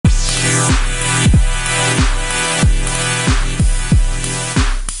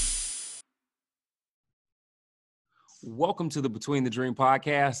Welcome to the Between the Dream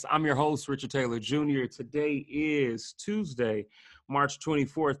podcast. I'm your host, Richard Taylor Jr. Today is Tuesday, March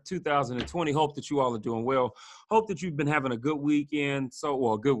 24th, 2020. Hope that you all are doing well. Hope that you've been having a good weekend.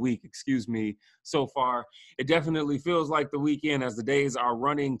 Good week, so far. It definitely feels like the weekend as the days are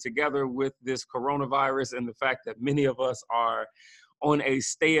running together with this coronavirus and the fact that many of us are on a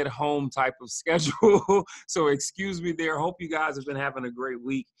stay-at-home type of schedule. So excuse me there. Hope you guys have been having a great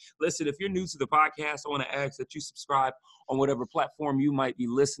week. Listen, if you're new to the podcast, I want to ask that you subscribe on whatever platform you might be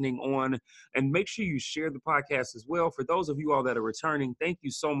listening on, and make sure you share the podcast as well. For those of you all that are returning, thank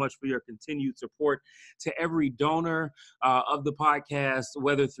you so much for your continued support. To every donor of the podcast,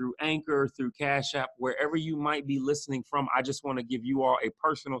 whether through Anchor, through Cash App, wherever you might be listening from, I just want to give you all a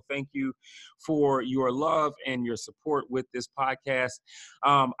personal thank you for your love and your support with this podcast.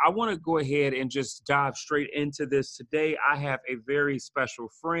 I want to go ahead and just dive straight into this. Today, I have a very special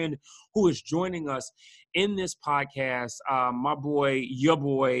friend who is joining us in this podcast. Your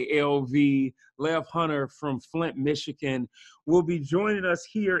boy, LV, Lev Hunter from Flint, Michigan, will be joining us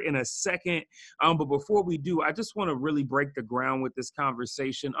here in a second. But before we do, I just want to really break the ground with this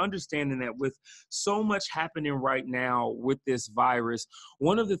conversation, understanding that with so much happening right now with this virus,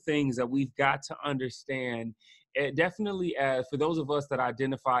 one of the things that we've got to understand, definitely for those of us that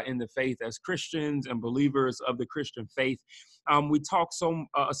identify in the faith as Christians and believers of the Christian faith, we talk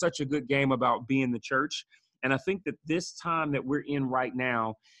such a good game about being the church. And I think that this time that we're in right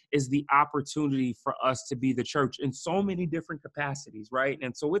now is the opportunity for us to be the church in so many different capacities, right?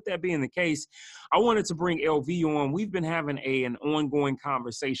 And so with that being the case, I wanted to bring LV on. We've been having an ongoing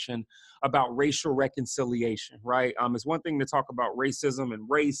conversation about racial reconciliation, right? It's one thing to talk about racism and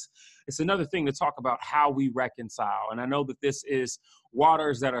race. It's another thing to talk about how we reconcile. And I know that this is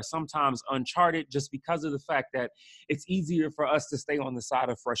waters that are sometimes uncharted just because of the fact that it's easier for us to stay on the side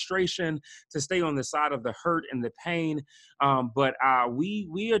of frustration, to stay on the side of the hurt and the pain. But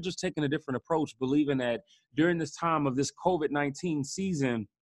we are just taking a different approach, believing that during this time of this COVID-19 season,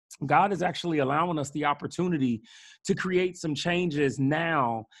 God is actually allowing us the opportunity to create some changes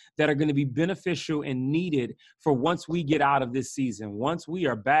now that are going to be beneficial and needed for once we get out of this season. Once we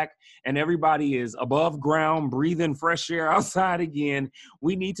are back and everybody is above ground, breathing fresh air outside again,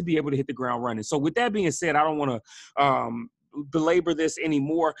 we need to be able to hit the ground running. So with that being said, I don't want to belabor this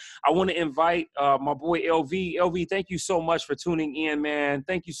anymore. I want to invite my boy LV. LV, thank you so much for tuning in, man.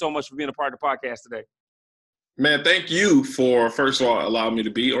 Thank you so much for being a part of the podcast today. Man, thank you for, first of all, allowing me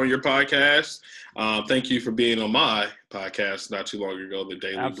to be on your podcast. Thank you for being on my podcast not too long ago, The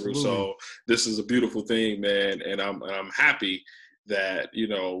Daily Brew. So this is a beautiful thing, man, and I'm happy that,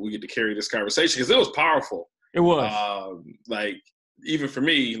 we get to carry this conversation because it was powerful. It was. Even for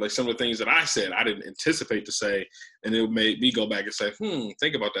me, like some of the things that I said, I didn't anticipate to say, and it made me go back and say,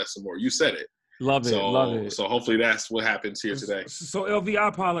 think about that some more. You said it. Love it. So hopefully that's what happens here today. So LV, I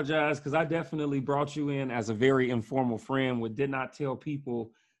apologize because I definitely brought you in as a very informal friend, did not tell people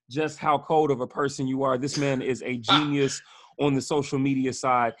just how cold of a person you are. This man is a genius on the social media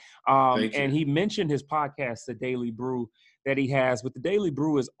side. And he mentioned his podcast, The Daily Brew, that he has. But The Daily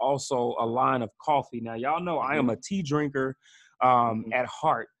Brew is also a line of coffee. Now, y'all know I am a tea drinker at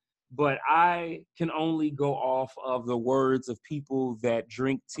heart. But I can only go off of the words of people that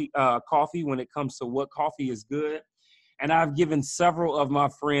drink coffee when it comes to what coffee is good. And I've given several of my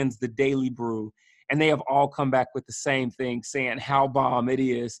friends The Daily Brew, and they have all come back with the same thing, saying how bomb it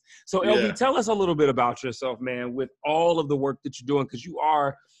is. So LV, tell us a little bit about yourself, man, with all of the work that you're doing, because you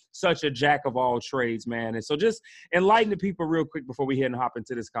are such a jack of all trades, man. And so just enlighten the people real quick before we hop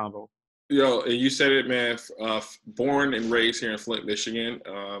into this convo. And you said it, man. Born and raised here in Flint, Michigan.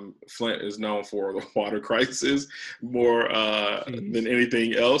 Flint is known for the water crisis more than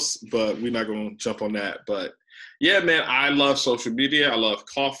anything else, but we're not going to jump on that. But yeah, man, I love social media. I love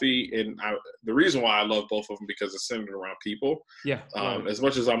coffee. And the reason why I love both of them because it's centered around people. Yeah. As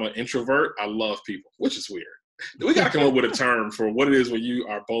much as I'm an introvert, I love people, which is weird. We got to come up with a term for what it is when you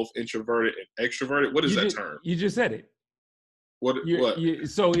are both introverted and extroverted. What is that term? You just said it. What?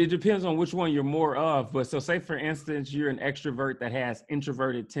 So it depends on which one you're more of. But so say, for instance, you're an extrovert that has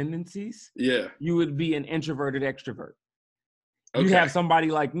introverted tendencies. Yeah. You would be an introverted extrovert. Okay. You have somebody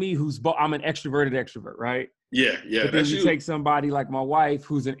like me I'm an extroverted extrovert, right? Yeah. But then you take somebody like my wife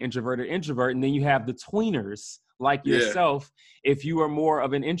who's an introverted introvert, and then you have the tweeners like yourself. If you are more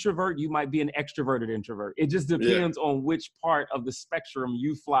of an introvert, you might be an extroverted introvert. It just depends on which part of the spectrum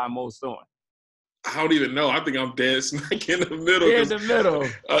you fly most on. I don't even know. I think I'm dead smack in the middle. Yeah, in the middle.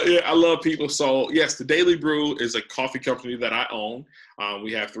 Yeah, I love people. So yes, the Daily Brew is a coffee company that I own.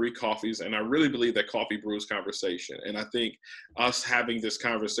 We have 3 coffees, and I really believe that coffee brews conversation. And I think us having this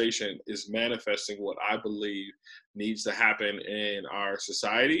conversation is manifesting what I believe needs to happen in our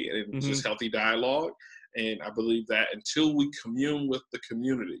society and just healthy dialogue. And I believe that until we commune with the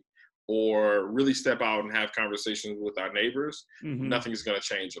community or really step out and have conversations with our neighbors, nothing's going to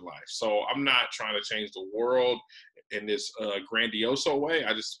change in life. So I'm not trying to change the world in this grandiose way.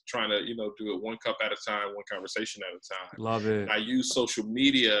 I just trying to, do it one cup at a time, one conversation at a time. Love it. And I use social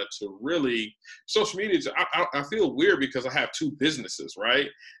media to really, I feel weird because I have 2 businesses, right?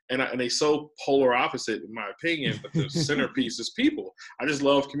 And they so polar opposite in my opinion, but the centerpiece is people. I just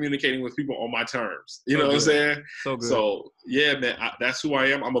love communicating with people on my terms. You know what I'm saying? So good. So yeah, man, that's who I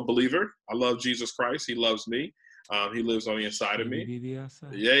am. I'm a believer. I love Jesus Christ. He loves me. He lives on the inside of me.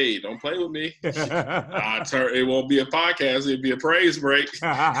 Yay, don't play with me. It won't be a podcast. It'll be a praise break.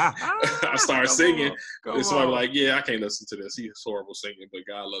 I start singing. Somebody like, yeah, I can't listen to this. He's horrible singing, but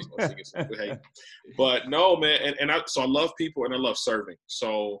God loves my singing. So, hey. But no, man. So I love people and I love serving.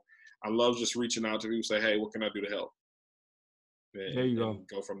 So I love just reaching out to people and say, hey, what can I do to help? And, there you go.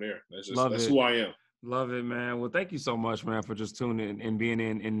 Go from there. That's who I am. Love it, man. Well, thank you so much, man, for just tuning in and being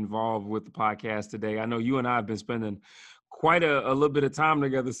involved with the podcast today. I know you and I have been spending quite a little bit of time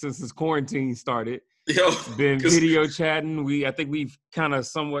together since this quarantine started. Been video chatting. I think we've kind of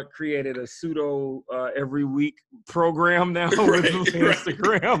somewhat created a pseudo every week program now with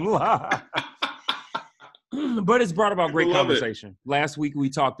Instagram Live. But it's brought about great conversation. Last week we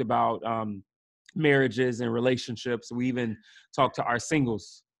talked about marriages and relationships. We even talked to our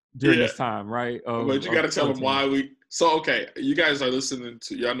singles during this time, right? But you got to tell them why okay, you guys are listening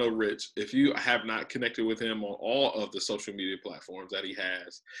to, y'all know Rich. If you have not connected with him on all of the social media platforms that he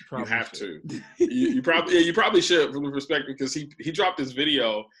has, you have to. you probably should, from the perspective, because he dropped this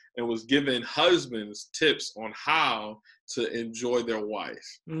video and was giving husbands tips on how to enjoy their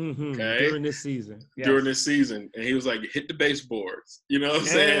wife. Okay? During this season. Yes. During this season. And he was like, hit the baseboards. You know what I'm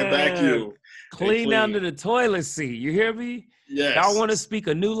saying? Vacuum. Clean under the toilet seat. You hear me? Yes. Y'all want to speak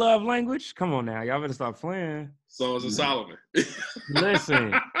a new love language? Come on now. Y'all better stop playing. Songs of Solomon.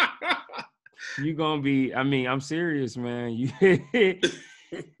 Listen. You're going to be, I'm serious, man.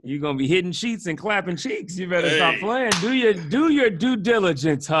 You're going to be hitting sheets and clapping cheeks. You better stop playing. Do your due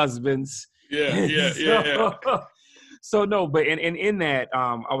diligence, husbands. Yeah. So no, but in that,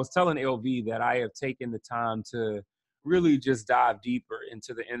 I was telling LV that I have taken the time to really just dive deeper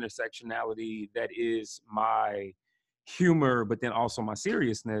into the intersectionality that is my humor, but then also my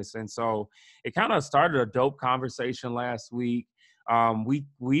seriousness. And so it kind of started a dope conversation last week.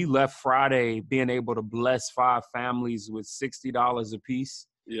 We left Friday being able to bless 5 families with $60 a piece.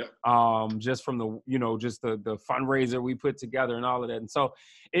 Yeah. Just from the, just the fundraiser we put together and all of that. And so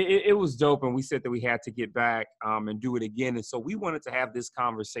it was dope. And we said that we had to get back and do it again. And so we wanted to have this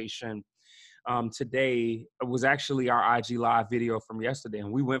conversation today. It was actually our IG Live video from yesterday.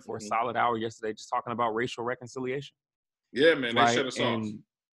 And we went for a solid hour yesterday just talking about racial reconciliation. Yeah, man, they shut us off.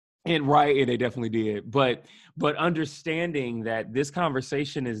 And they definitely did. But understanding that this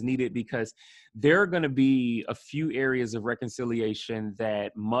conversation is needed because there are going to be a few areas of reconciliation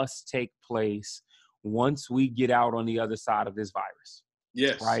that must take place once we get out on the other side of this virus.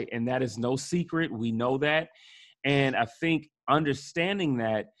 Yes. Right. And that is no secret. We know that. And I think understanding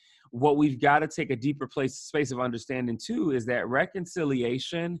that, what we've got to take a deeper space of understanding too is that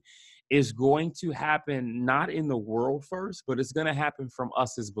reconciliation is going to happen not in the world first, but it's going to happen from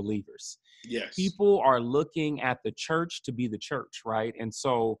us as believers. Yes. People are looking at the church to be the church, right? And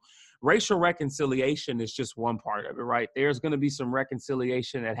so racial reconciliation is just one part of it, right? There's going to be some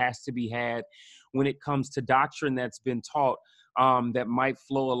reconciliation that has to be had when it comes to doctrine that's been taught that might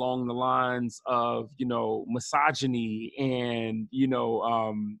flow along the lines of, misogyny and,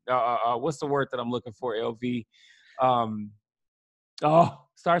 what's the word that I'm looking for, LV?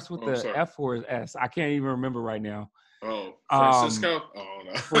 Starts with the F or S. I can't even remember right now. Oh, Francisco?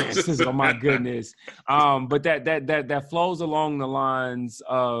 No. Francisco, my goodness. But that flows along the lines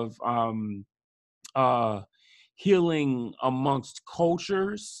of healing amongst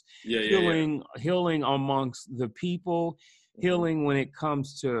cultures, healing amongst the people, healing when it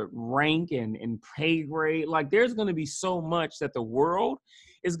comes to rank and pay grade. Like there's going to be so much that the world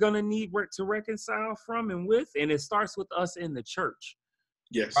is going to need to reconcile from and with, and it starts with us in the church.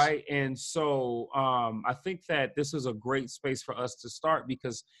 Yes. Right. And so I think that this is a great space for us to start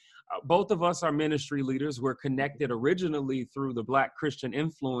because both of us are ministry leaders. We're connected originally through the Black Christian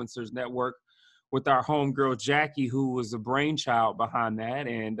Influencers Network with our homegirl, Jackie, who was the brainchild behind that.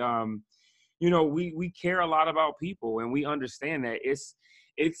 And, we care a lot about people, and we understand that it's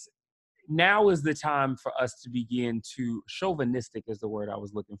now is the time for us to begin to chauvinistic is the word I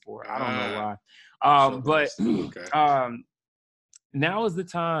was looking for. I don't know why. But okay. Now is the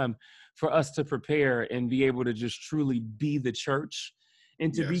time for us to prepare and be able to just truly be the church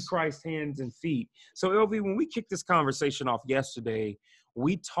and to be Christ's hands and feet. So LV, when we kicked this conversation off yesterday,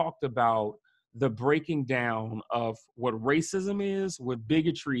 we talked about the breaking down of what racism is, what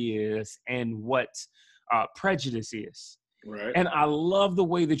bigotry is, and what prejudice is. Right. And I love the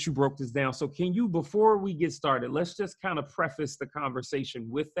way that you broke this down. So can you, before we get started, let's just kind of preface the conversation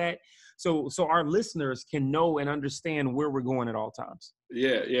with that so our listeners can know and understand where we're going at all times.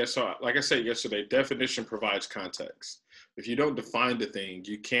 Yeah. So like I said yesterday, definition provides context. If you don't define the thing,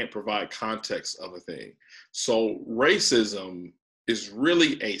 you can't provide context of a thing. So racism is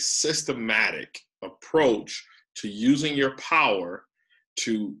really a systematic approach to using your power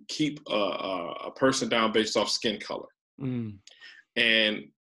to keep a person down based off skin color. Mm. And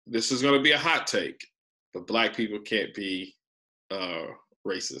this is going to be a hot take, but Black people can't be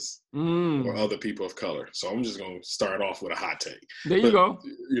racist or other people of color. So I'm just going to start off with a hot take. There you go.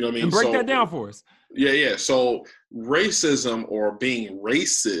 You know what I mean? And break that down for us. Yeah. So racism, or being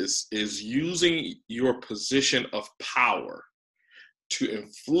racist, is using your position of power to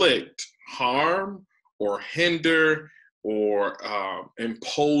inflict harm or hinder or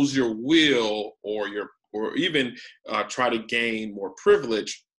impose your will or even try to gain more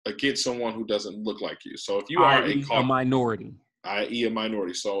privilege against someone who doesn't look like you. So if you are a minority, i.e. a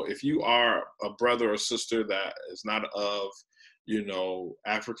minority. So if you are a brother or sister that is not of,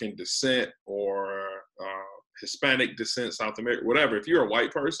 African descent or Hispanic descent, South America, whatever, if you're a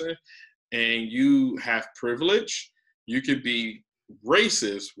white person and you have privilege, you could be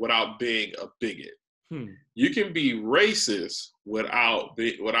racist without being a bigot. You can be racist without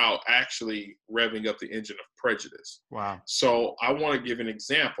actually revving up the engine of prejudice. Wow. So I want to give an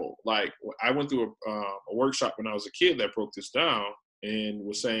example. Like, I went through a workshop when I was a kid that broke this down and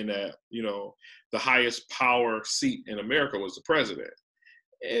was saying that, the highest power seat in America was the president.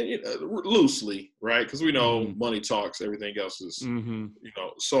 And loosely, right? Because we know money talks, everything else is,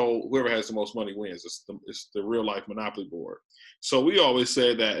 so whoever has the most money wins. It's the real life monopoly board. So we always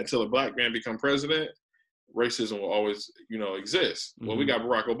said that until a Black man become president, racism will always, exist. Well, we got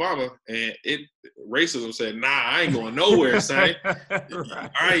Barack Obama, and racism said, "Nah, I ain't going nowhere, son. Right.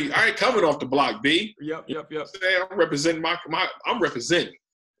 I ain't coming off the block, B. Yep. I'm representing I'm representing.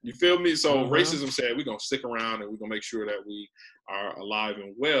 You feel me? So racism said, we're gonna stick around and we're gonna make sure that we are alive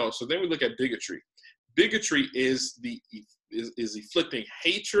and well. So then we look at bigotry. Bigotry is inflicting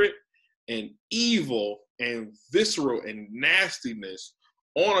hatred and evil and visceral and nastiness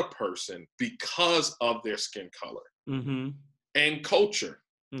on a person because of their skin color and culture.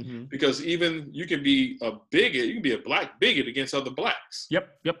 Because even you can be a bigot, you can be a Black bigot against other Blacks.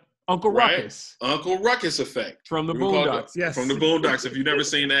 Yep. Uncle Ruckus. Uncle Ruckus effect. From the Boondocks, yes. From the Boondocks. If you've never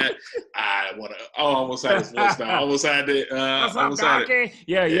seen that, I almost had his voice now. I almost had it. What's up, Docky?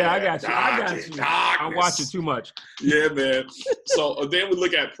 Yeah, I got you. Darkness. I'm watching too much. Yeah, man. So then we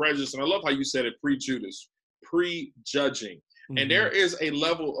look at prejudice, and I love how you said it, prejudice, prejudging. And there is a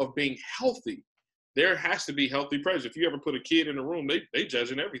level of being healthy. There has to be healthy prejudice. If you ever put a kid in a room, they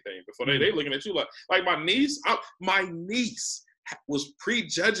judging everything before they looking at you like my niece. My niece was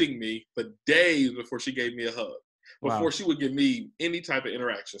prejudging me for days before she gave me a hug, before she would give me any type of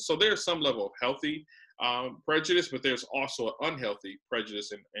interaction. So there's some level of healthy prejudice, but there's also an unhealthy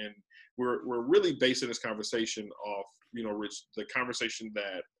prejudice. And we're really basing this conversation off, Rich, the conversation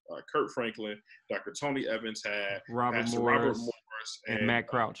that Kirk Franklin, Dr. Tony Evans had, Robert Morris, and Matt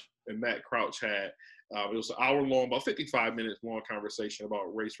Crouch. Matt Crouch had. It was an hour long, about 55 minutes long conversation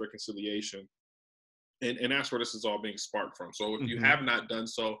about race reconciliation. And that's where this is all being sparked from. So if you have not done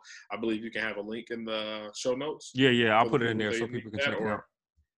so, I believe you can have a link in the show notes. Yeah. I'll put it in there so people can check it out.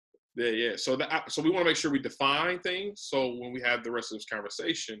 Yeah. So we want to make sure we define things. So when we have the rest of this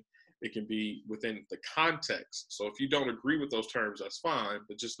conversation, it can be within the context. So if you don't agree with those terms, that's fine.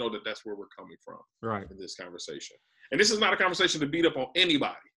 But just know that that's where we're coming from in this conversation. And this is not a conversation to beat up on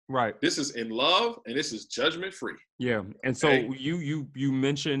anybody. Right. This is in love, and this is judgment free. Yeah. And so you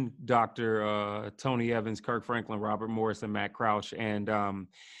mentioned Dr. Tony Evans, Kirk Franklin, Robert Morris, and Matt Crouch. And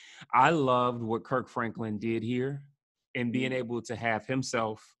I loved what Kirk Franklin did here in being able to have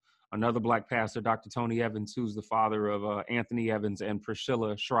himself, another Black pastor, Dr. Tony Evans, who's the father of Anthony Evans and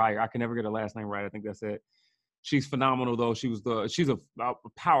Priscilla Schreier. I can never get her last name right. I think that's it. She's phenomenal, though. She's a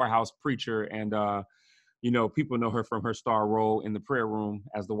powerhouse preacher, and people know her from her star role in The Prayer Room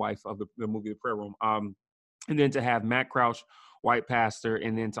as the wife of the movie The Prayer Room. And then to have Matt Crouch white pastor,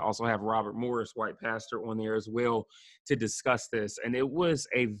 and then to also have Robert Morris, white pastor, on there as well to discuss this. And it was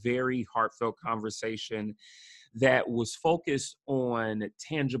a very heartfelt conversation that was focused on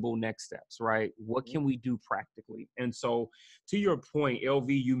tangible next steps, right? What can we do practically? And so, to your point, LV,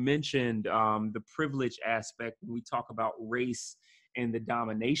 you mentioned the privilege aspect when we talk about race and the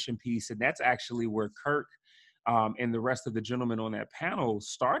domination piece. And that's actually where Kirk and the rest of the gentlemen on that panel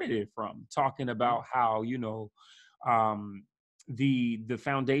started it from, talking about how, the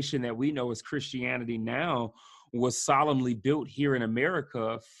foundation that we know as Christianity now was solemnly built here in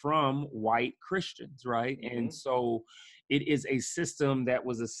America from white Christians, right? And so it is a system that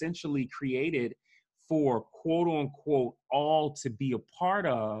was essentially created for quote unquote all to be a part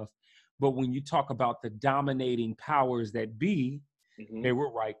of. But when you talk about the dominating powers that be, they were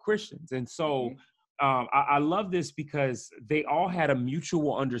white Christians. And so I love this because they all had a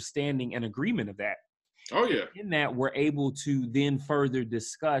mutual understanding and agreement of that. Oh, yeah. In that, we're able to then further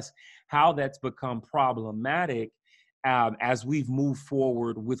discuss how that's become problematic as we've moved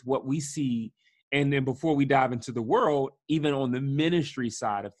forward with what we see. And then before we dive into the world, even on the ministry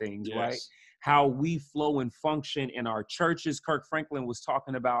side of things, right? How we flow and function in our churches. Kirk Franklin was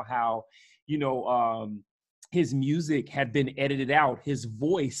talking about how, his music had been edited out. His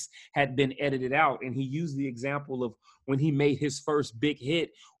voice had been edited out. And he used the example of when he made his first big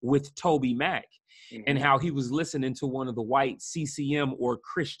hit with Toby Mac. And how he was listening to one of the white CCM or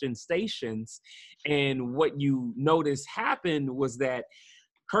Christian stations. And what you noticed happened was that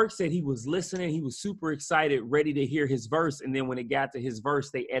Kirk said he was listening. He was super excited, ready to hear his verse. And then when it got to his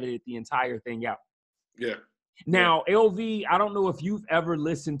verse, they edited the entire thing out. Yeah. Now, LV, I don't know if you've ever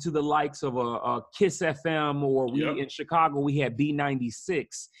listened to the likes of a Kiss FM, or in Chicago, we had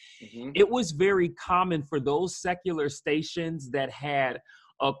B96. It was very common for those secular stations that had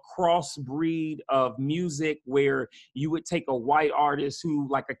a crossbreed of music where you would take a white artist who,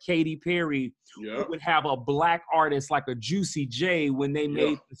 like a Katy Perry, who would have a black artist like a Juicy J when they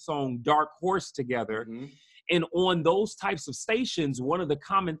made the song Dark Horse together. And on those types of stations, one of the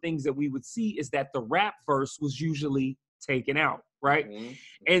common things that we would see is that the rap verse was usually taken out, right?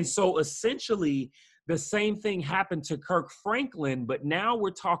 And so essentially, the same thing happened to Kirk Franklin, but now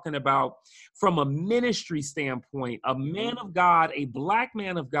we're talking about, from a ministry standpoint, a man of God, a black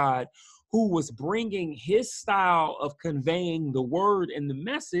man of God, who was bringing his style of conveying the word and the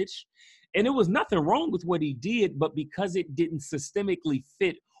message. And there was nothing wrong with what he did, but because it didn't systemically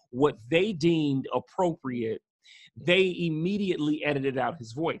fit what they deemed appropriate, they immediately edited out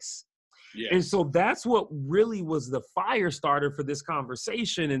his voice. And so that's what really was the fire starter for this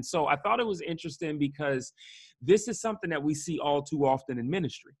conversation. And so I thought it was interesting because this is something that we see all too often in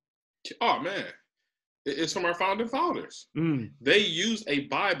ministry. Oh, man. It's from our founding fathers. They used a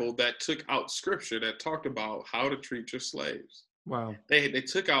Bible that took out scripture that talked about how to treat your slaves. Wow. They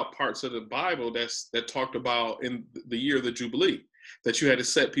took out parts of the Bible that talked about in the year of the Jubilee, that you had to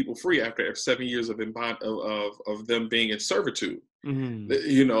set people free after 7 years of them being in servitude.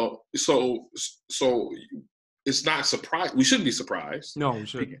 So it's not surprised. We shouldn't be surprised. No, we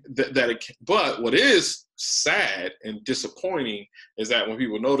shouldn't. But what is sad and disappointing is that when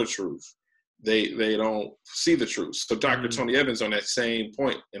people know the truth, they don't see the truth. So Dr. Tony Evans, on that same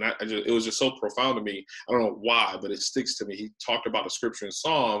point, and it was just so profound to me. I don't know why, but it sticks to me. He talked about a scripture in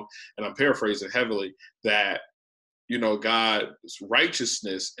Psalm, and I'm paraphrasing heavily, that God's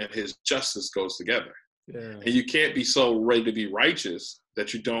righteousness and his justice goes together. And you can't be so ready to be righteous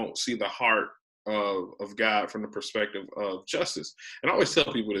that you don't see the heart of God from the perspective of justice. And I always tell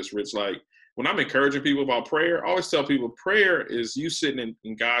people this, Rich, like when I'm encouraging people about prayer, I always tell people prayer is you sitting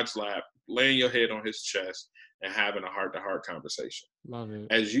in God's lap, laying your head on his chest and having a heart-to-heart conversation. Love it.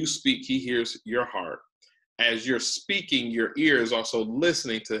 As you speak, he hears your heart. As you're speaking, your ear is also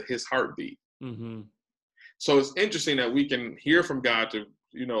listening to his heartbeat. So it's interesting that we can hear from God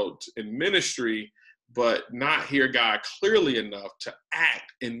in ministry, but not hear God clearly enough to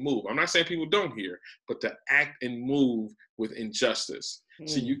act and move. I'm not saying people don't hear, but to act and move with injustice.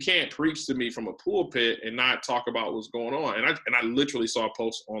 So you can't preach to me from a pulpit and not talk about what's going on. And I literally saw a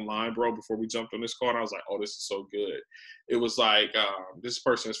post online, bro, before we jumped on this call, and I was like, oh, this is so good. It was like, this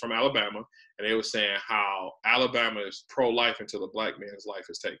person is from Alabama, and they were saying how Alabama is pro-life until a black man's life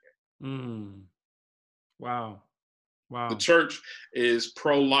is taken. Wow. The church is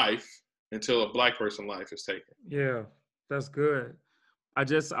pro-life until a black person's life is taken. Yeah, that's good. I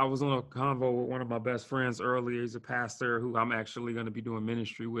was on a convo with one of my best friends earlier. He's a pastor who I'm actually going to be doing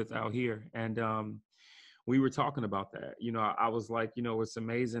ministry with out here. And we were talking about that. I was like, it's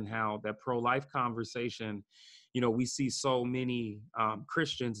amazing how that pro-life conversation, we see so many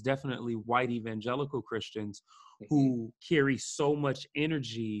Christians, definitely white evangelical Christians, who carry so much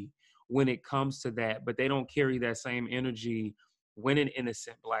energy when it comes to that, but they don't carry that same energy when an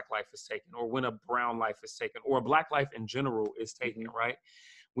innocent Black life is taken, or when a brown life is taken, or a Black life in general is taken, right?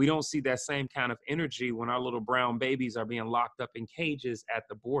 We don't see that same kind of energy when our little brown babies are being locked up in cages at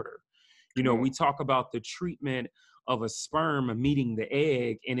the border. You know, we talk about the treatment of a sperm meeting the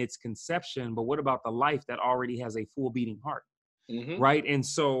egg in its conception, but what about the life that already has a full beating heart? Right. And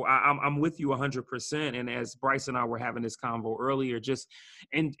so I'm with you 100%. And as Bryce and I were having this convo earlier, just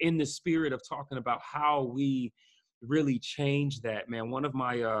in the spirit of talking about how we really change that, man, one of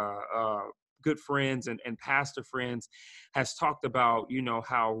my good friends and pastor friends has talked about, you know,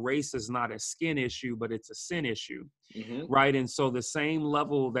 how race is not a skin issue, but it's a sin issue. Right. And so the same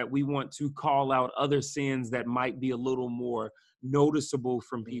level that we want to call out other sins that might be a little more noticeable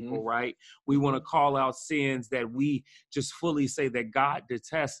from people, right? We want to call out sins that we just fully say that God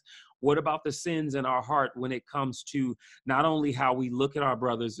detests. What about the sins in our heart when it comes to not only how we look at our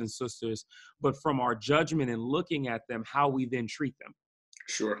brothers and sisters, but from our judgment and looking at them, how we then treat them?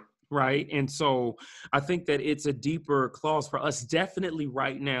 Sure. Right. And so I think that it's a deeper clause for us definitely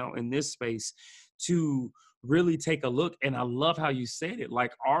right now in this space to really take a look. And I love how you said it.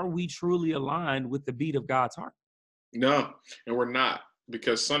 Like, are we truly aligned with the beat of God's heart? No, and we're not,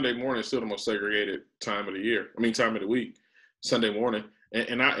 because Sunday morning is still the most segregated time of the year. I mean, time of the week, Sunday morning.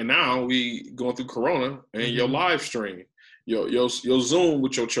 And now we going through Corona, and your live stream, your Zoom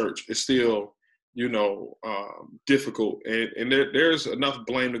with your church is still, you know, difficult. And there's enough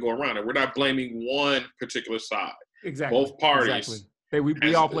blame to go around. And we're not blaming one particular side. Exactly. Both parties. Exactly.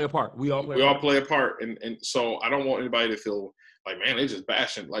 We all play a part. We all play a part. And so I don't want anybody to feel like, man, they just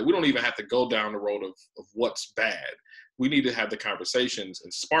bashing. Like, we don't even have to go down the road of what's bad. We need to have the conversations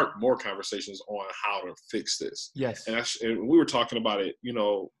and spark more conversations on how to fix this. Yes. And we were talking about it, you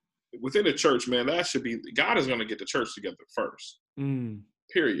know, within the church, man, that should be, God is going to get the church together first,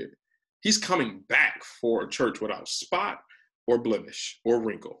 period. He's coming back for a church without spot or blemish or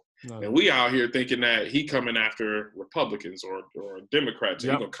wrinkle. No. And we out here thinking that he coming after Republicans or Democrats.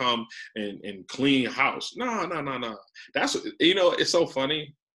 And he gonna come and clean house. No. That's, you know, it's so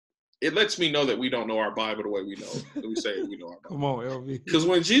funny. It lets me know that we don't know our Bible the way we know. We say we know our Bible. Come on, LV. Because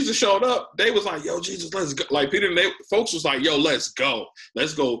when Jesus showed up, they was like, yo, Jesus, let's go. Like Peter and folks was like, yo, let's go.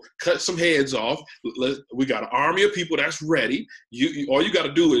 Let's go cut some heads off. We got an army of people that's ready. All you got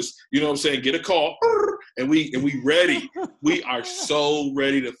to do is, you know what I'm saying, get a call. And we ready. We are so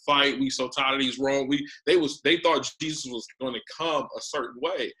ready to fight. We so tired of these wrong. They thought Jesus was going to come a certain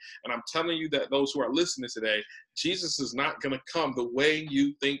way. And I'm telling you that those who are listening today, Jesus is not going to come the way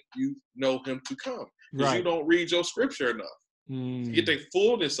you think you know him to come. Because you don't read your scripture enough. You get the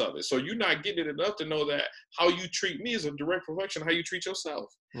fullness of it. So you're not getting it enough to know that how you treat me is a direct reflection of how you treat yourself.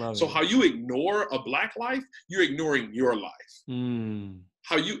 How you ignore a Black life, you're ignoring your life.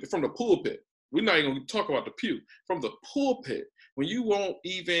 How you, from the pulpit, we're not even going to talk about the pew. From the pulpit, when you won't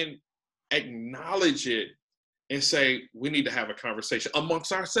even acknowledge it and say, we need to have a conversation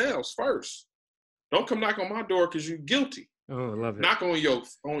amongst ourselves first. Don't come knock on my door because you're guilty. Oh, I love it. Knock on your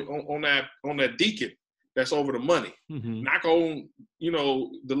on that deacon that's over the money. Knock on, you know,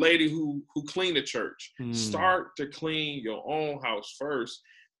 the lady who cleaned the church. Start to clean your own house first,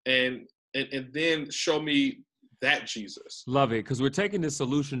 and then show me that Jesus. Love it, because we're taking this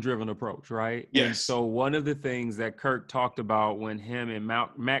solution-driven approach, right? Yes. And so one of the things that Kirk talked about when him and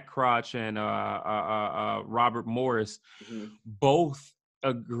Matt Crotch and Robert Morris both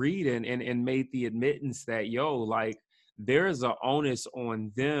agreed and made the admittance that, yo, like, there is an onus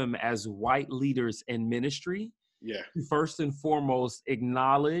on them as white leaders in ministry. Yeah. First and foremost,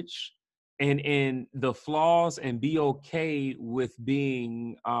 acknowledge and the flaws and be okay with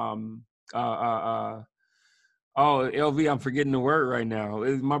being oh, LV, I'm forgetting the word right now.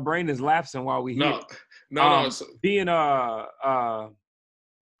 My brain is lapsing while we hear. No. Being God,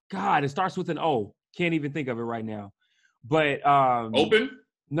 it starts with an O. Can't even think of it right now. But open?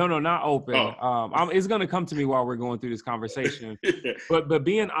 No, not open. It's gonna come to me while we're going through this conversation. But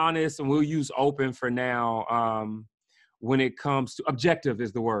being honest, and we'll use open for now. When it comes to objective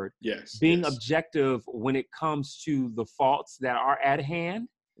is the word. Yes. Being objective when it comes to the faults that are at hand,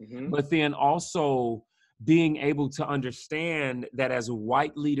 but then also being able to understand that as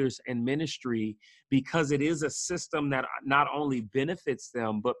white leaders in ministry, because it is a system that not only benefits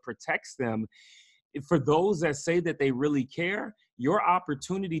them, but protects them. For those that say that they really care, your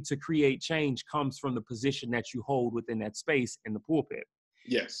opportunity to create change comes from the position that you hold within that space in the pulpit.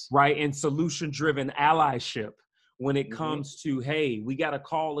 Yes. Right. And solution-driven allyship, when it comes to, hey, we got to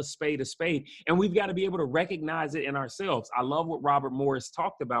call a spade, and we've got to be able to recognize it in ourselves. I love what Robert Morris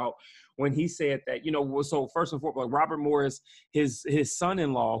talked about when he said that, so first and foremost, like Robert Morris, his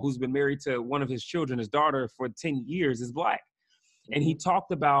son-in-law, who's been married to one of his children, his daughter, for 10 years, is Black. And he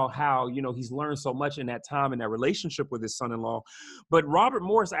talked about how, he's learned so much in that time in that relationship with his son-in-law. But Robert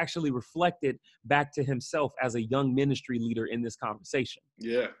Morris actually reflected back to himself as a young ministry leader in this conversation.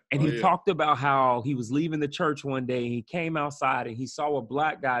 Yeah. And he talked about how he was leaving the church one day and he came outside and he saw a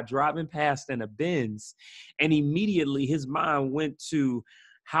Black guy driving past in a Benz. And immediately his mind went to,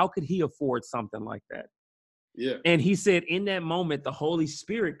 how could he afford something like that? Yeah. And he said in that moment, the Holy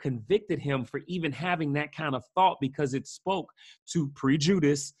Spirit convicted him for even having that kind of thought, because it spoke to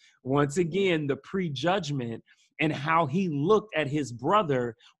prejudice, once again, the prejudgment, and how he looked at his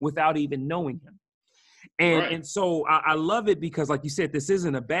brother without even knowing him. And so I love it because, like you said, this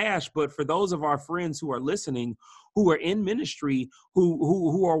isn't a bash, but for those of our friends who are listening, who are in ministry,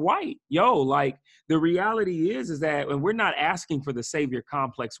 who are white, like the reality is that, and we're not asking for the savior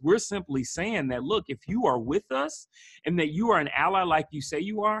complex. We're simply saying that, look, if you are with us and that you are an ally like you say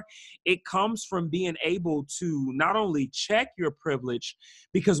you are, it comes from being able to not only check your privilege,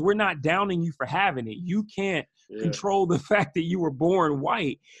 because we're not downing you for having it. You can't control the fact that you were born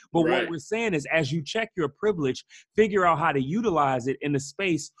white. But what we're saying is, as you check your privilege, figure out how to utilize it in a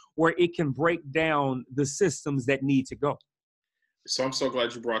space where it can break down the systems that need to go. So I'm so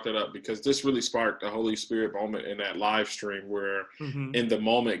glad you brought that up, because this really sparked a Holy Spirit moment in that live stream where in the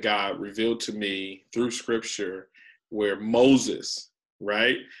moment God revealed to me through scripture where Moses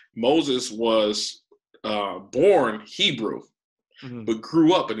was born Hebrew, but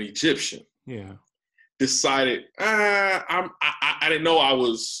grew up an Egyptian. Yeah. Decided, I didn't know I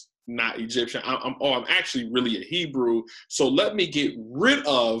was not Egyptian. I'm actually really a Hebrew. So let me get rid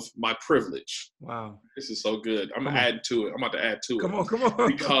of my privilege. Wow. This is so good. I'm about to add to it. Come on.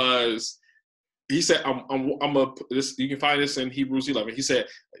 Because he said, you can find this in Hebrews 11. He said,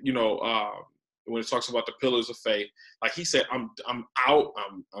 when it talks about the pillars of faith, like he said, I'm out.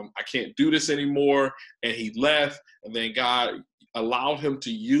 I can't do this anymore. And he left. And then God allowed him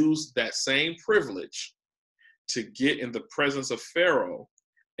to use that same privilege to get in the presence of Pharaoh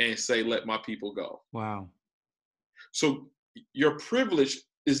and say, let my people go. Wow. So your privilege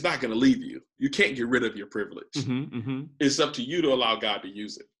is not going to leave you. You can't get rid of your privilege. It's up to you to allow God to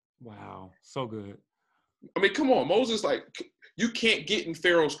use it. Wow. So good. I mean, come on, Moses, like, you can't get in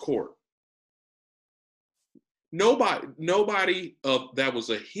Pharaoh's court. Nobody that was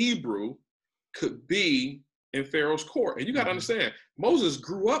a Hebrew could be in Pharaoh's court. And you got to understand, Moses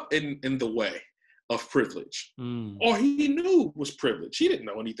grew up in the way of privilege. All he knew was privilege. He didn't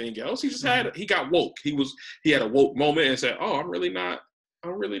know anything else. He just he got woke. He had a woke moment and said, oh, I'm really not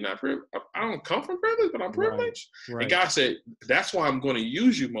privileged. I don't come from privilege, but I'm privileged. Right. And God said, that's why I'm going to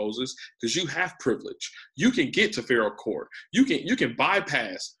use you, Moses, because you have privilege. You can get to Pharaoh's court. You can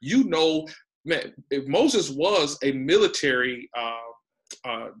bypass, man, if Moses was a military, I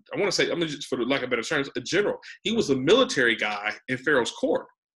want to say, I'm just for lack of better terms, a general. He was a military guy in Pharaoh's court.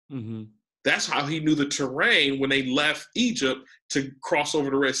 That's how he knew the terrain when they left Egypt to cross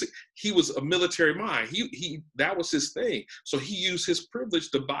over the Red Sea. He was a military mind. He that was his thing. So he used his privilege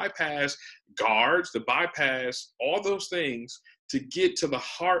to bypass guards, to bypass all those things to get to the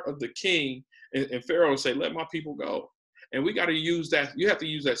heart of the king and Pharaoh and say, let my people go. And we got to use that. You have to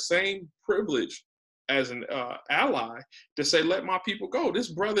use that same privilege as an ally to say, let my people go. This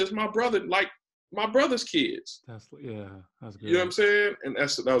brother is my brother, like my brother's kids. That's good. You know what I'm saying? And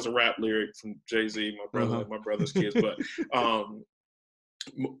that was a rap lyric from Jay-Z, my brother's kids. But,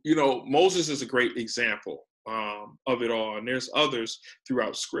 Moses is a great example of it all. And there's others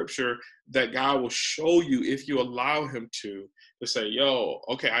throughout scripture that God will show you if you allow him to say, yo,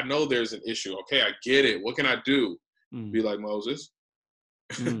 okay, I know there's an issue. Okay, I get it. What can I do? Be like Moses.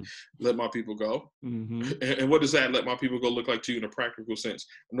 Let my people go. And what does that let my people go look like to you in a practical sense?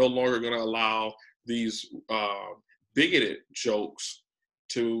 I'm no longer going to allow these bigoted jokes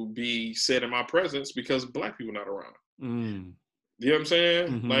to be said in my presence because Black people not around. You know what I'm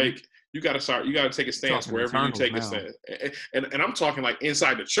saying? Like, you got to take a stance wherever you take a stance. And I'm talking like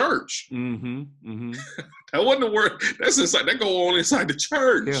inside the church. That wasn't the word. That's inside. That go on inside the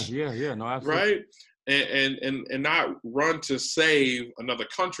church. Yeah. No, absolutely. Right? And not run to save another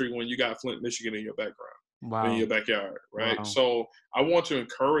country when you got Flint, Michigan in your background, in your backyard, right? Wow. So I want to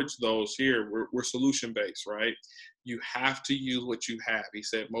encourage those here. We're solution based, right? You have to use what you have. He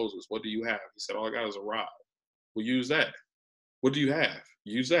said, Moses, what do you have? He said, all I got is a rod. Well, use that. What do you have?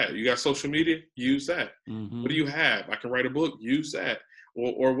 Use that. You got social media? Use that. What do you have? I can write a book? Use that.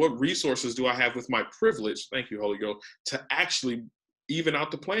 or what resources do I have with my privilege, thank you, Holy Ghost, to actually even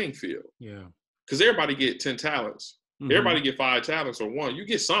out the playing field? Yeah. Because everybody get 10 talents. Mm-hmm. Everybody get 5 talents or 1. You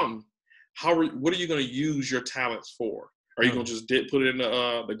get something. What are you going to use your talents for? Are you going to just put it in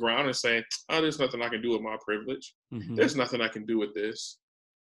the ground and say, oh, there's nothing I can do with my privilege. Mm-hmm. There's nothing I can do with this.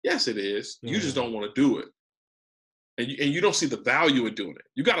 Yes, it is. Yeah. You just don't want to do it. And you don't see the value in doing it.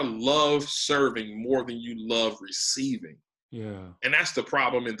 You got to love serving more than you love receiving. Yeah. And that's the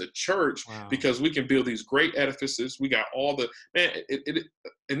problem in the church, because we can build these great edifices. We got all the, man,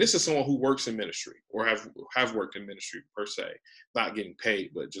 and this is someone who works in ministry or have worked in ministry per se, not getting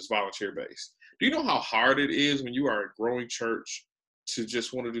paid, but just volunteer based. Do you know how hard it is when you are a growing church to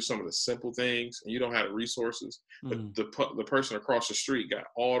just want to do some of the simple things and you don't have the resources? But the person across the street got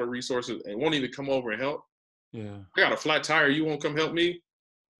all the resources and won't even come over and help. Yeah. I got a flat tire. You won't come help me?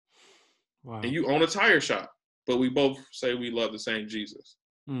 Wow. And you own a tire shop. But we both say we love the same Jesus.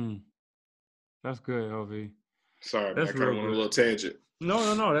 That's good, LV. Sorry, man, I kind of went on a little tangent.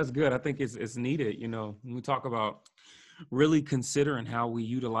 No, that's good. I think it's needed. You know, when we talk about really considering how we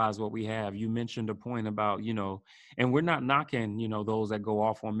utilize what we have. You mentioned a point about, you know, and we're not knocking, you know, those that go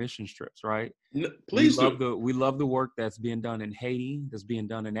off on mission trips, right? No, please do. We love the work that's being done in Haiti, that's being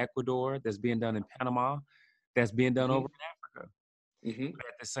done in Ecuador, that's being done in Panama, that's being done over in Africa. But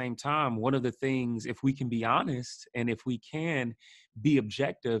at the same time, one of the things, if we can be honest and if we can be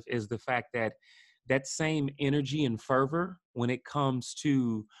objective, is the fact that that same energy and fervor when it comes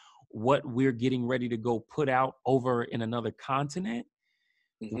to what we're getting ready to go put out over in another continent,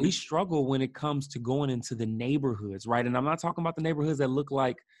 we struggle when it comes to going into the neighborhoods, right? And I'm not talking about the neighborhoods that look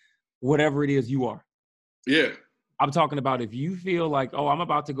like whatever it is you are. Yeah. I'm talking about if you feel like, oh, I'm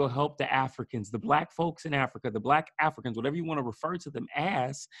about to go help the Africans, the Black folks in Africa, the Black Africans, whatever you want to refer to them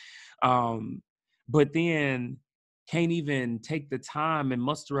as, but then can't even take the time and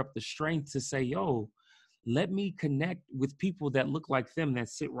muster up the strength to say, yo, let me connect with people that look like them that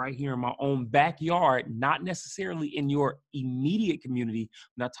sit right here in my own backyard, not necessarily in your immediate community.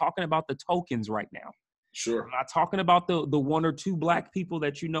 I'm not talking about the tokens right now. Sure. I'm not talking about the 1 or 2 Black people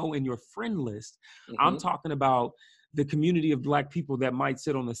that you know in your friend list. I'm talking about the community of Black people that might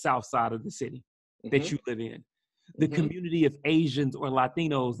sit on the south side of the city that you live in. The community of Asians or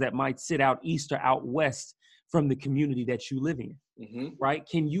Latinos that might sit out east or out west from the community that you live in, right?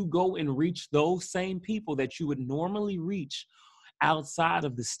 Can you go and reach those same people that you would normally reach outside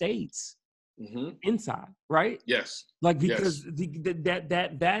of the States? Inside, right? Yes. Like, because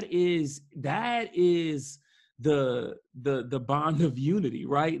that is the bond of unity,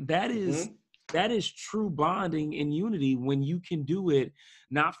 right? That is true bonding and unity when you can do it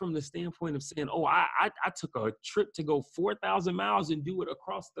not from the standpoint of saying, oh, I took a trip to go 4,000 miles and do it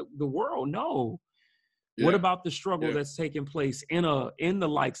across the world. No. Yeah. What about the struggle that's taking place in the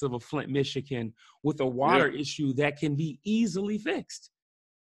likes of a Flint, Michigan, with a water issue that can be easily fixed?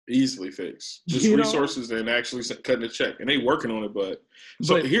 Easily fixed. Just resources and actually cutting a check. And they working on it, but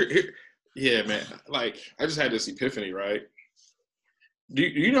here, yeah, man. Like, I just had this epiphany, right? Do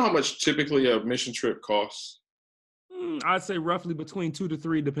you know how much typically a mission trip costs? I'd say roughly between 2 to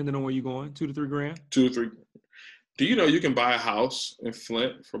 3, depending on where you're going. 2 to 3 grand. 2 to 3. Do you know you can buy a house in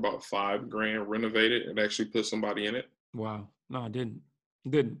Flint for about $5 grand, renovate it, and actually put somebody in it? Wow. No, I didn't.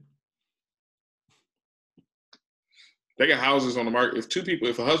 They got houses on the market.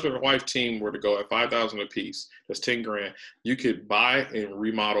 If a husband and wife team were to go at $5,000 a piece, that's 10 grand. You could buy and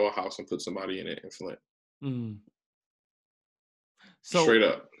remodel a house and put somebody in it in Flint. So, straight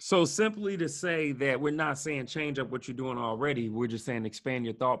up. So simply to say that we're not saying change up what you're doing already. We're just saying expand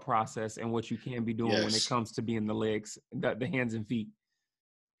your thought process and what you can be doing when it comes to being the legs, the hands and feet.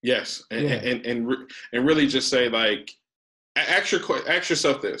 Yes, and really just say, like, ask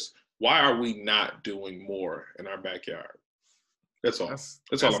yourself this: why are we not doing more in our backyard? That's all.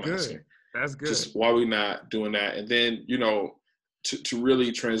 That's all I'm asking. That's good. Just why are we not doing that? And then, to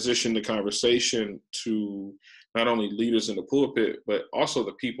really transition the conversation to not only leaders in the pulpit, but also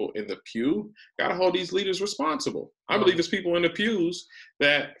the people in the pew. Got to hold these leaders responsible. I believe it's people in the pews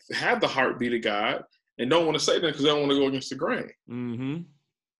that have the heartbeat of God and don't want to say that because they don't want to go against the grain.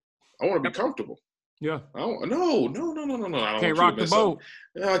 I want to be comfortable. Yeah. No. I don't can't rock the boat.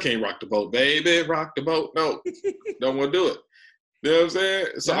 I can't rock the boat, baby. Rock the boat. No, don't want to do it. You know what I'm saying?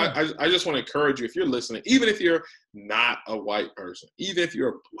 So I just want to encourage you, if you're listening, even if you're not a white person, even if you're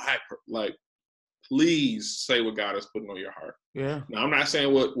a Black person, like, please say what God is putting on your heart. Yeah. Now, I'm not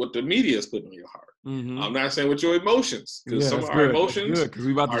saying what the media is putting on your heart. I'm not saying what your emotions, because some of our emotions are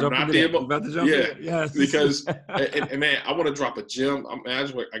not the emotions. Yes. Because, and man, I want to drop a gem.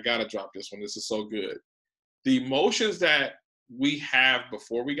 I got to drop this one. This is so good. The emotions that we have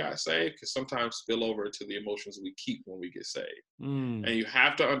before we got saved can sometimes spill over to the emotions we keep when we get saved. And you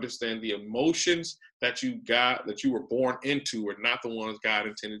have to understand the emotions that you were born into are not the ones God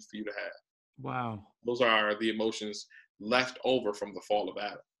intended for you to have. Wow. Those are the emotions left over from the fall of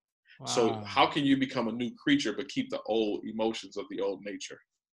Adam. Wow. So how can you become a new creature but keep the old emotions of the old nature?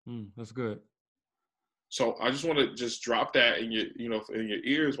 That's good. So I just want to just drop that in your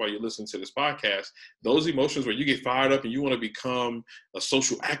ears while you listen to this podcast. Those emotions where you get fired up and you want to become a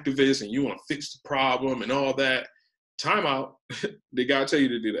social activist and you want to fix the problem and all that. Time out. Did God tell you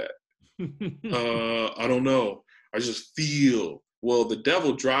to do that? I don't know. I just feel. Well, the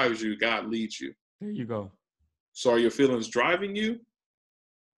devil drives you. God leads you. There you go. So are your feelings driving you?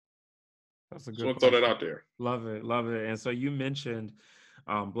 That's a good question. Throw that out there. Love it. And so you mentioned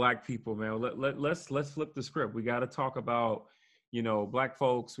Black people, man. Let's flip the script. We got to talk about, Black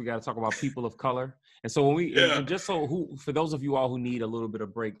folks. We got to talk about people of color. And so when and just for those of you all who need a little bit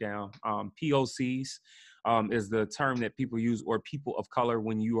of breakdown, POCs is the term that people use, or people of color,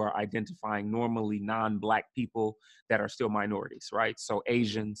 when you are identifying normally non-Black people that are still minorities, right? So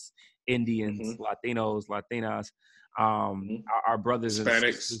Asians, Indians, Latinos, Latinas, our brothers Hispanics.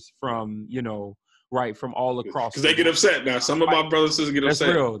 and sisters from, right, from all across. Because they get upset now. Some of my brothers and sisters get upset.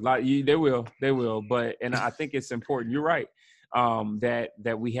 That's real. Like they will. But and I think it's important. You're right.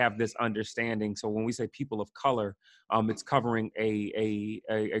 That we have this understanding. So when we say people of color, it's covering a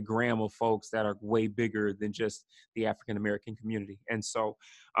gram of folks that are way bigger than just the African American community. And so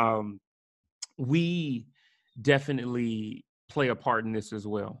we definitely play a part in this as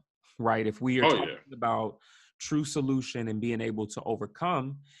well, right? If we are talking about true solution and being able to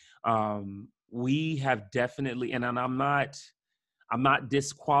overcome, we have definitely, and I'm not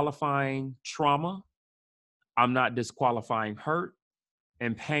disqualifying trauma. I'm not disqualifying hurt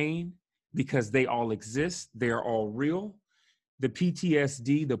and pain, because they all exist. They're all real. The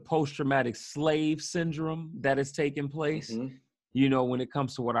PTSD, the post-traumatic slave syndrome that has taken place, when it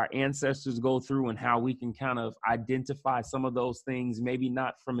comes to what our ancestors go through and how we can kind of identify some of those things, maybe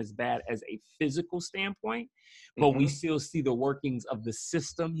not from as bad as a physical standpoint, but we still see the workings of the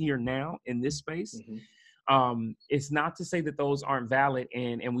system here now in this space. It's not to say that those aren't valid,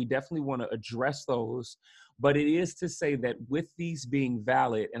 and we definitely want to address those, but it is to say that with these being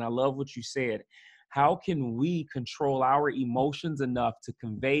valid, and I love what you said, how can we control our emotions enough to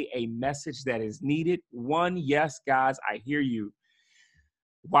convey a message that is needed? One, yes, guys, I hear you.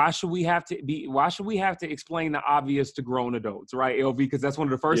 Why should we have to explain the obvious to grown adults, right, LV? Because that's one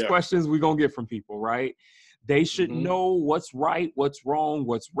of the first questions we're going to get from people, right? They should know what's right, what's wrong,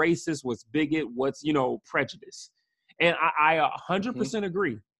 what's racist, what's bigot, what's, prejudice. And I 100%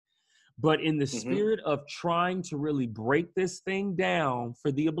 agree. But in the spirit of trying to really break this thing down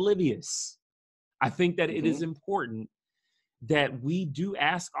for the oblivious, I think that it is important that we do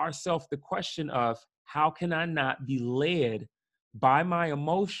ask ourselves the question of, how can I not be led by my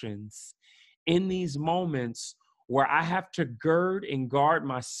emotions in these moments where I have to gird and guard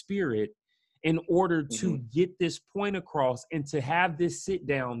my spirit in order to get this point across and to have this sit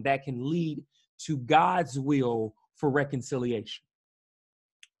down that can lead to God's will for reconciliation?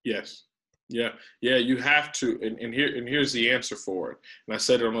 Yes. Yeah, you have to, and here's the answer for it. And I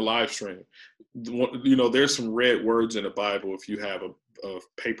said it on the live stream. There's some red words in the Bible if you have a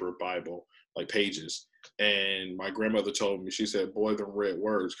paper Bible, like pages. And my grandmother told me, she said, boy, them red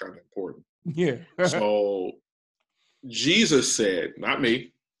words kind of important. Yeah. So Jesus said, not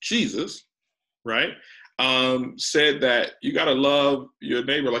me, Jesus, right? Said that you got to love your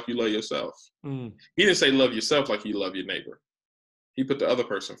neighbor like you love yourself. He didn't say love yourself like you love your neighbor. He put the other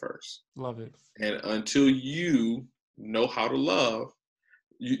person first. Love it. And until you know how to love,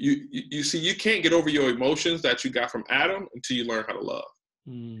 you see, you can't get over your emotions that you got from Adam until you learn how to love.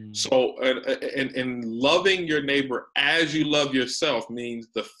 So, and loving your neighbor as you love yourself means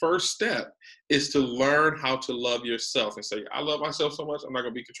the first step is to learn how to love yourself and say, I love myself so much, I'm not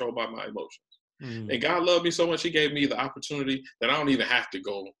going to be controlled by my emotions. And God loved me so much, he gave me the opportunity that I don't even have to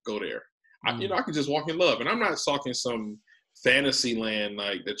go there. I can just walk in love. And I'm not talking some fantasy land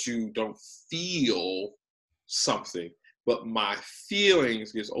like that you don't feel something, but my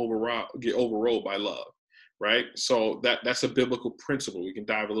feelings get overrode by love, right? So that's a biblical principle. We can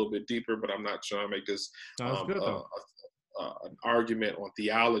dive a little bit deeper, but I'm not trying to make this an argument on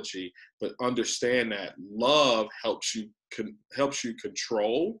theology, but understand that love helps you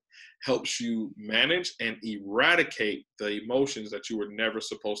control, helps you manage and eradicate the emotions that you were never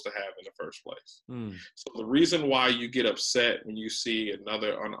supposed to have in the first place. So the reason why you get upset when you see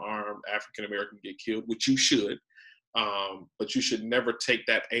another unarmed African American get killed, which you should, but you should never take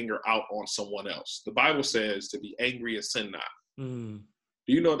that anger out on someone else. The Bible says to be angry and sin not. Mm.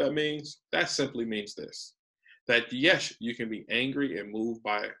 Do you know what that means? That simply means this. That yes, you can be angry and moved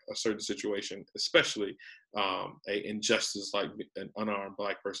by a certain situation, especially a injustice like an unarmed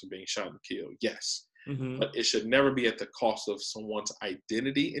Black person being shot and killed. Yes, Mm-hmm. but it should never be at the cost of someone's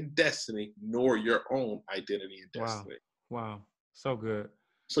identity and destiny, nor your own identity and destiny. Wow. So good.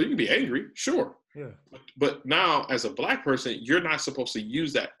 So you can be angry, sure. Yeah. But now, as a Black person, you're not supposed to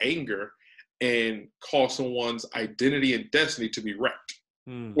use that anger and cause someone's identity and destiny to be wrecked.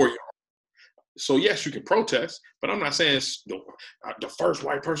 Or so yes, you can protest, but I'm not saying the first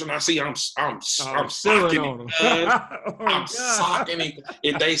white person I see, I'm socking him. I'm socking him.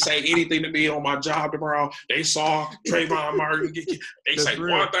 If they say anything to me on my job tomorrow, they saw Trayvon Martin. They say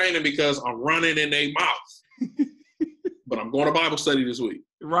one thing to me because I'm running in their mouth. But I'm going to Bible study this week.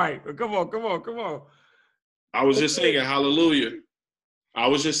 Right. Come on. I was just singing Hallelujah. I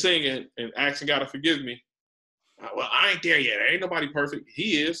was just singing and asking God to forgive me. Well, I ain't there yet. Ain't nobody perfect.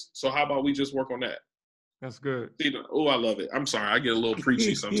 He is. So how about we just work on that? That's good. Oh, I love it. I'm sorry. I get a little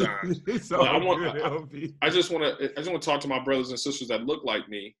preachy sometimes. But I just want to talk to my brothers and sisters that look like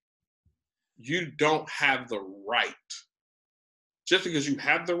me. You don't have the right. Just because you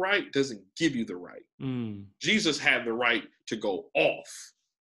have the right doesn't give you the right. Jesus had the right to go off.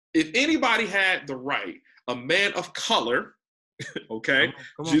 If anybody had the right, a man of color, okay?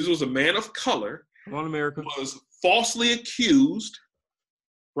 Come on. Jesus was a man of color. Come on, America. Was falsely accused,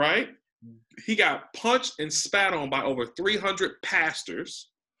 right? He got punched and spat on by over 300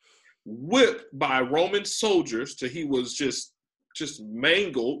 pastors, whipped by Roman soldiers till he was just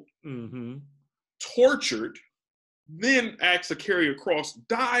mangled, tortured, then asked to carry a cross,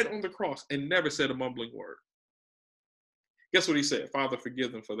 died on the cross, and never said a mumbling word. Guess what he said? Father,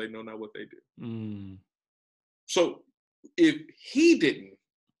 forgive them, for they know not what they do. So if he didn't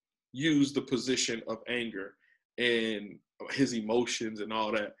use the position of anger and his emotions and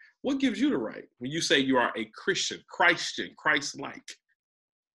all that, what gives you the right when you say you are a Christian, Christ-like?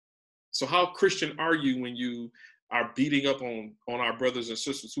 So how Christian are you when you are beating up on our brothers and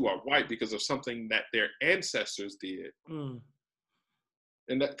sisters who are white because of something that their ancestors did?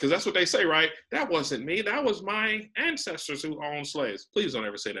 And because that's what they say, right? That wasn't me. That was my ancestors who owned slaves. Please don't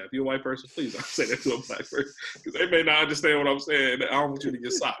ever say that. If you're a white person, please don't say that to a Black person, because they may not understand what I'm saying. I don't want you to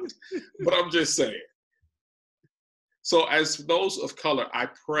get socked. But I'm just saying. So as those of color, I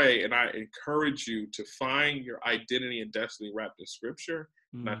pray and I encourage you to find your identity and destiny wrapped in Scripture,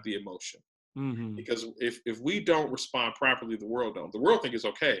 not the emotion. Because if we don't respond properly, the world don't. The world think it's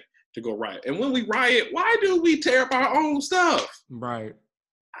okay to go riot. And when we riot, why do we tear up our own stuff? Right.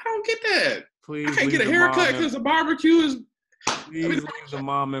 I don't get that. Please, I can't get a haircut because the barbecue is. Please leave the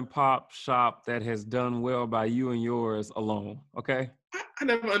mom and pop shop that has done well by you and yours alone. Okay. I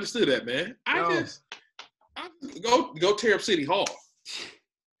never understood that, man. I go tear up City Hall.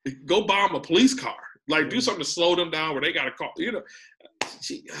 Go bomb a police car. Like do something to slow them down where they got to call. You know.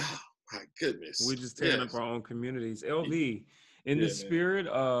 Oh my goodness. We're just tearing up our own communities. LV. In the spirit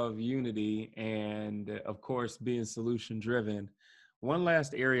of unity and, of course, being solution-driven, one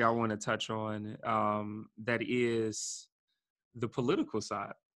last area I want to touch on that is the political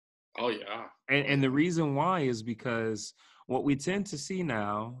side. Oh, yeah. And the reason why is because what we tend to see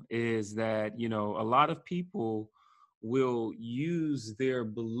now is that, a lot of people will use their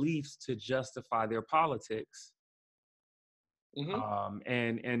beliefs to justify their politics.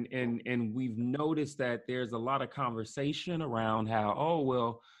 And we've noticed that there's a lot of conversation around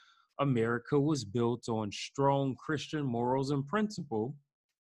how, America was built on strong Christian morals and principle,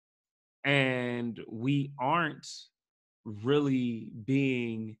 and we aren't really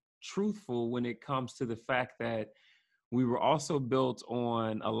being truthful when it comes to the fact that we were also built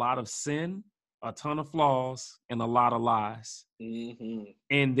on a lot of sin, a ton of flaws, and a lot of lies.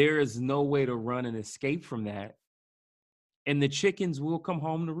 And there is no way to run and escape from that. And the chickens will come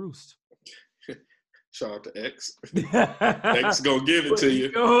home to roost. Shout out to X. X gonna give it to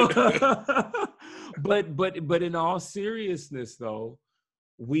you. But in all seriousness, though,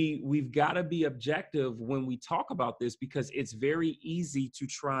 we've got to be objective when we talk about this, because it's very easy to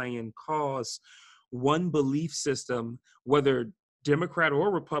try and cause one belief system, whether Democrat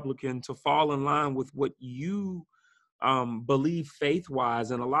or Republican, to fall in line with what you believe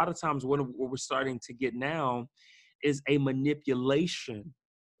faith-wise. And a lot of times what we're starting to get now is a manipulation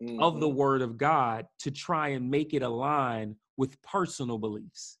of the word of God to try and make it align with personal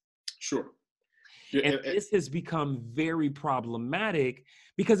beliefs. Sure. Yeah, and this has become very problematic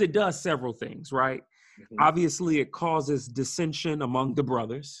because it does several things, right? Obviously, it causes dissension among the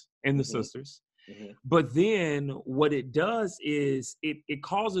brothers and the sisters. But then what it does is it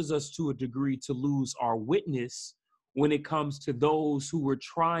causes us to a degree to lose our witness when it comes to those who were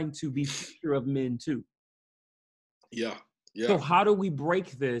trying to be fisher of men too. Yeah. Yeah. So how do we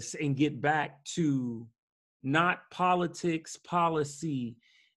break this and get back to not politics, policy,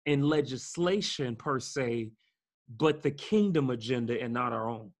 and legislation per se, but the kingdom agenda and not our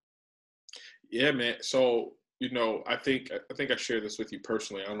own? Yeah, man. So, I think I shared this with you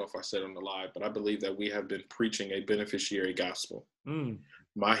personally. I don't know if I said it on the live, but I believe that we have been preaching a beneficiary gospel.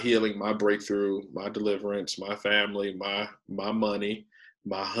 My healing, my breakthrough, my deliverance, my family, my money,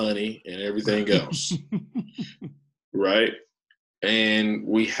 my honey, and everything else. Right? And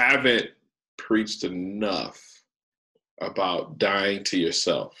we haven't preached enough about dying to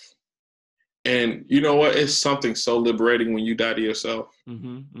yourself. And you know what? It's something so liberating when you die to yourself.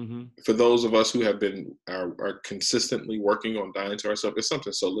 For those of us who have been are consistently working on dying to ourselves, it's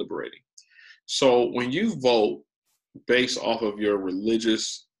something so liberating. So when you vote based off of your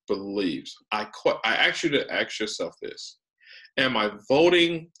religious beliefs, I ask you to ask yourself this: am I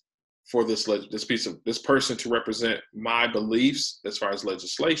voting for this person to represent my beliefs as far as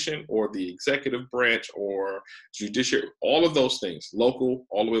legislation or the executive branch or judiciary, all of those things, local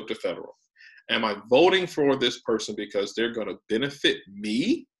all the way up to federal? Am I voting for this person because they're going to benefit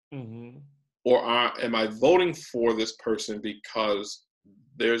me? Or am I voting for this person because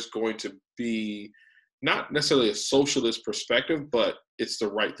there's going to be not necessarily a socialist perspective, but it's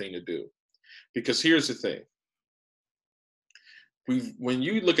the right thing to do? Because here's the thing. When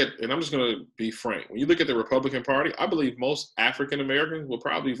you look at, and I'm just going to be frank, when you look at the Republican Party, I believe most African Americans will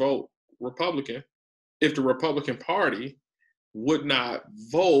probably vote Republican if the Republican Party would not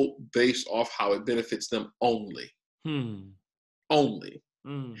vote based off how it benefits them only. Only.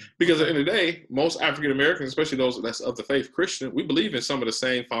 Because at the end of the day, most African Americans, especially those that's of the faith Christian, we believe in some of the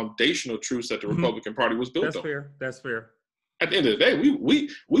same foundational truths that the Republican Party was built on. That's fair. At the end of the day, we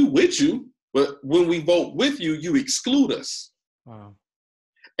with you, but when we vote with you, you exclude us. Wow.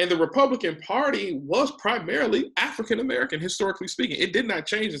 And the Republican Party was primarily African American, historically speaking. It did not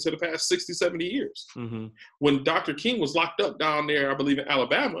change until the past 60, 70 years. When Dr. King was locked up down there, I believe in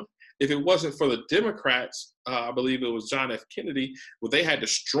Alabama, if it wasn't for the Democrats, I believe it was John F. Kennedy, well, they had to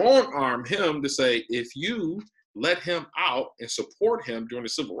strong arm him to say, if you let him out and support him during the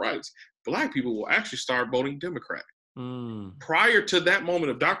civil rights, Black people will actually start voting Democrat. Prior to that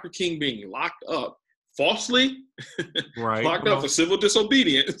moment of Dr. King being locked up, falsely locked up for civil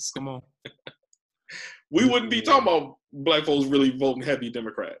disobedience, we wouldn't be talking about Black folks really voting heavy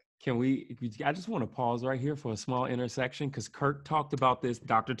Democrat. I just want to pause right here for a small intersection because Kirk talked about this.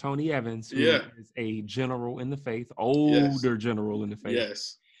 Dr. Tony Evans, who is a general in the faith, older general in the faith.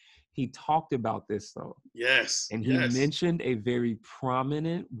 Yes. He talked about this though. Yes. And he mentioned a very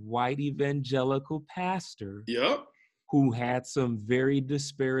prominent white evangelical pastor. Who had some very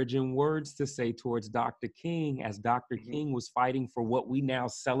disparaging words to say towards Dr. King as Dr. King was fighting for what we now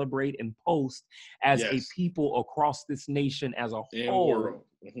celebrate and post as a people across this nation as a whole.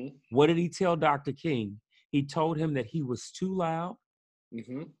 What did he tell Dr. King? He told him that he was too loud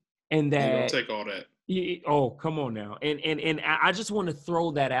and that— You don't take all that. Oh, come on now. And I just want to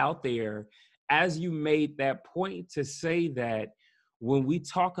throw that out there as you made that point to say that when we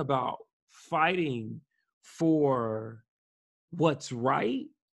talk about fighting for what's right,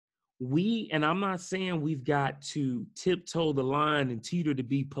 and I'm not saying we've got to tiptoe the line and teeter to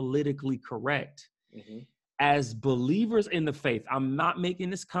be politically correct. As believers in the faith, I'm not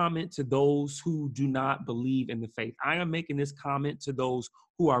making this comment to those who do not believe in the faith. I am making this comment to those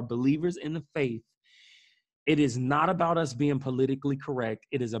who are believers in the faith. It is not about us being politically correct.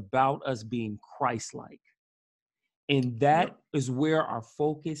 It is about us being Christ-like. And that is where our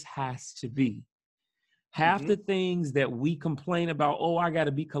focus has to be. Half the things that we complain about, oh, I got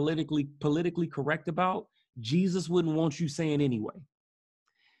to be politically correct about, Jesus wouldn't want you saying anyway.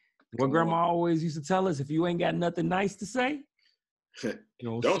 What grandma always used to tell us, if you ain't got nothing nice to say,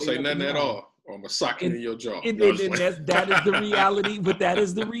 don't say nothing at all, or I'm going to sock you in your jaw. And that is the reality. But that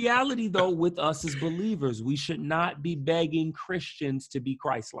is the reality, though, with us as believers. We should not be begging Christians to be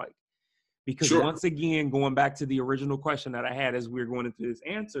Christ-like. Because once again, going back to the original question that I had as we were going into this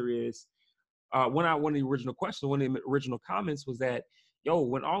answer is, one of the original comments was that,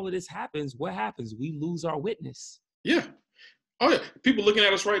 when all of this happens, what happens? We lose our witness. Yeah. Oh, yeah. People looking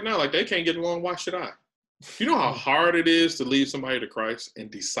at us right now like they can't get along. Why should I? You know how hard it is to lead somebody to Christ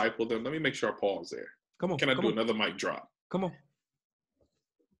and disciple them? Let me make sure I pause there. Come on. Can I do another mic drop? Come on.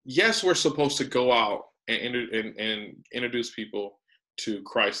 Yes, we're supposed to go out and introduce people to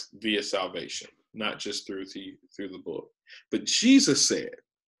Christ via salvation, not just through the book. But Jesus said,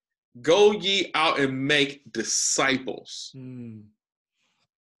 go ye out and make disciples.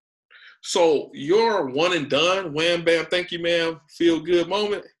 So your one and done, wham, bam, thank you, ma'am, feel good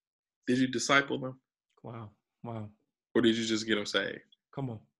moment, did you disciple them? Wow. Wow. Or did you just get them saved? Come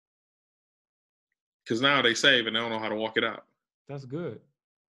on. Because now they save and they don't know how to walk it out. That's good.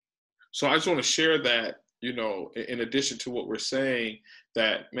 So I just want to share that, in addition to what we're saying,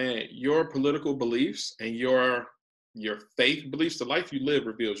 that, man, your political beliefs and your faith beliefs, the life you live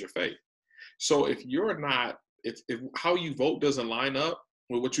reveals your faith. So if you're not, if how you vote doesn't line up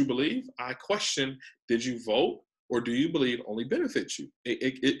with what you believe, I question, did you vote or do you believe only benefits you?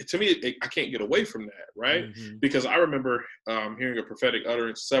 To me, I can't get away from that, right? Mm-hmm. Because I remember hearing a prophetic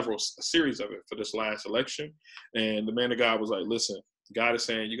utterance, a series of it for this last election. And the man of God was like, listen, God is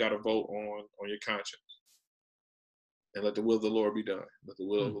saying you got to vote on your conscience. And let the will of the Lord be done. Let the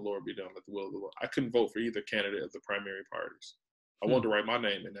will of the Lord be done. Let the will of the Lord. I couldn't vote for either candidate of the primary parties. I wanted to write my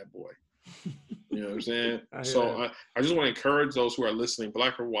name in that boy. You know what I'm saying? So I just want to encourage those who are listening,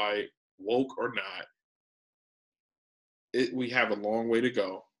 black or white, woke or not. We have a long way to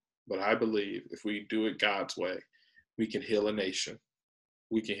go, but I believe if we do it God's way, we can heal a nation.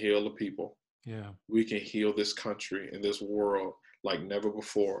 We can heal the people. Yeah. We can heal this country and this world like never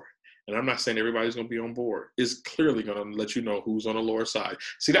before. And I'm not saying everybody's going to be on board. It's clearly going to let you know who's on the Lord's side.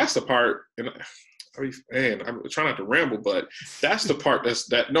 See, that's the part, and I'm trying not to ramble, but that's the part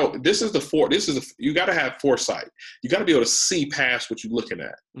you got to have foresight. You got to be able to see past what you're looking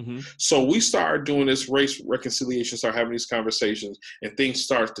at. Mm-hmm. So we start doing this race reconciliation, start having these conversations, and things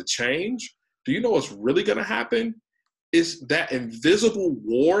start to change. Do you know what's really going to happen? Is that invisible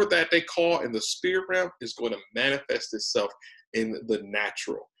war that they call in the spirit realm is going to manifest itself in the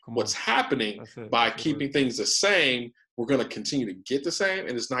natural. What's happening by keeping things the same, we're going to continue to get the same,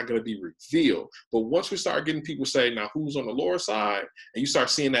 and it's not going to be revealed. But once we start getting people saying, now who's on the Lord's side, and you start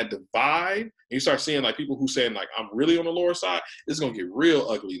seeing that divide, and you start seeing like people who saying like, I'm really on the Lord's side, it's going to get real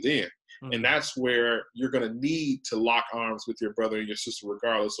ugly then. Mm-hmm. And that's where you're going to need to lock arms with your brother and your sister,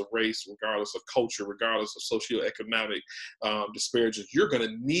 regardless of race, regardless of culture, regardless of socioeconomic disparities. You're going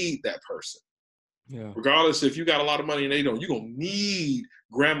to need that person. Yeah. Regardless if you got a lot of money and they don't, you're going to need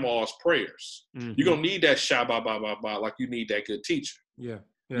grandma's prayers. Mm-hmm. You're going to need that sha ba ba ba ba like you need that good teacher. Yeah.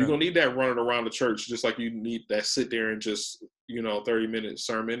 You're going to need that running around the church just like you need that sit there and just, 30-minute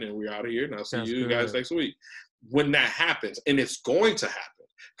sermon and we're out of here. And I'll see you guys next week. When that happens, and it's going to happen,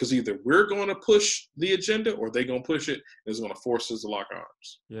 because either we're going to push the agenda or they're going to push it, and it's going to force us to lock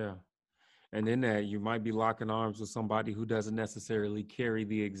arms. Yeah. And in that, you might be locking arms with somebody who doesn't necessarily carry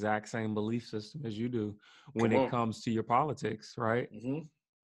the exact same belief system as you do when it comes to your politics, right?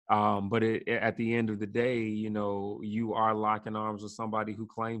 Mm-hmm. But at the end of the day, you are locking arms with somebody who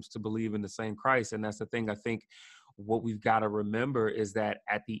claims to believe in the same Christ. And that's the thing. I think what we've got to remember is that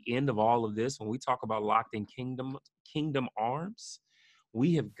at the end of all of this, when we talk about locked in kingdom arms,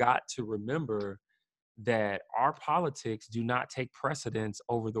 we have got to remember that our politics do not take precedence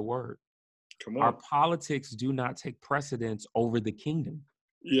over the word. Our politics do not take precedence over the kingdom.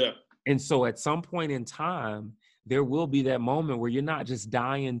 Yeah. And so at some point in time, there will be that moment where you're not just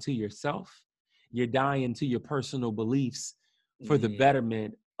dying to yourself, you're dying to your personal beliefs for the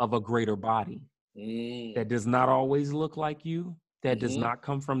betterment of a greater body that does not always look like you, that does not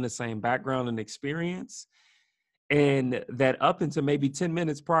come from the same background and experience. And that up until maybe 10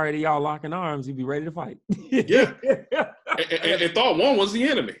 minutes prior to y'all locking arms, you'd be ready to fight. Yeah. and thought one was the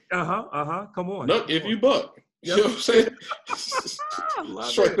enemy. Come on. Look, if you buck. You know what I'm saying?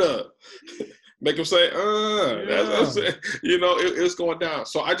 Straight up. Make them say, that's it's going down.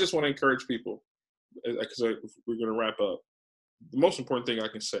 So I just want to encourage people, because we're going to wrap up. The most important thing I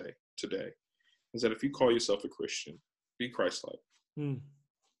can say today is that if you call yourself a Christian, be Christ-like. And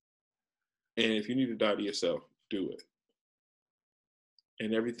if you need to die to yourself, do it.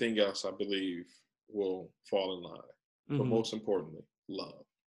 And everything else, I believe, will fall in line. Mm-hmm. But most importantly, love.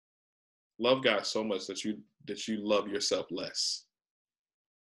 Love God so much that you love yourself less.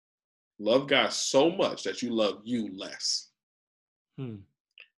 Love God so much that you love you less. And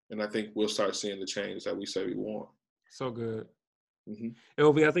I think we'll start seeing the change that we say we want. So good. Mm-hmm.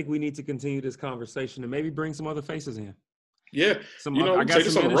 LV, I think we need to continue this conversation and maybe bring some other faces in. Yeah, I got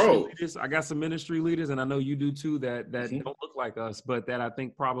some ministry leaders. I got some ministry leaders, and I know you do too. That don't look like us, but that I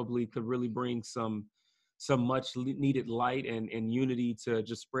think probably could really bring some much needed light and unity to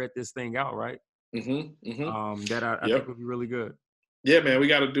just spread this thing out, right? That I think would be really good. Yeah, man, we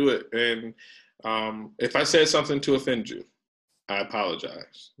got to do it. And if I said something to offend you, I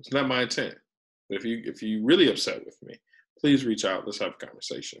apologize. It's not my intent. But if you really upset with me, please reach out. Let's have a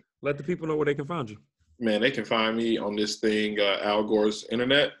conversation. Let the people know where they can find you. Man, they can find me on this thing, Al Gore's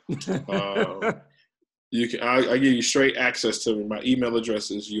internet. You can. I give you straight access to me. My email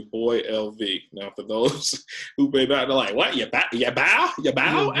address is your boy LV. Now, for those who may not, they're like, "What? You bow,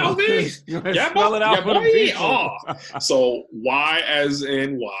 LV? Spell it out for the people. Oh, so Y as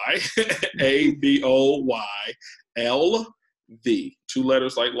in Y, ABOY, LV. 2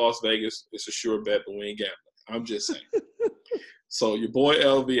 letters like Las Vegas. It's a sure bet, but we ain't gambling. I'm just saying. So your boy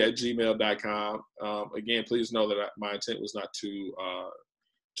LV at gmail.com. Again, please know that my intent was not to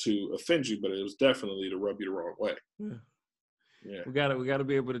offend you, but it was definitely to rub you the wrong way. Yeah. We gotta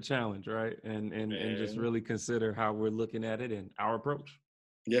be able to challenge, right? And just really consider how we're looking at it and our approach.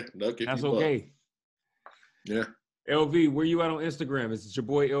 Yeah, that's okay. Yeah. LV, where you at on Instagram? It's your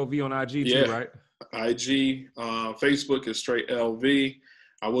boy LV on IG too, right? IG, Facebook is straight LV.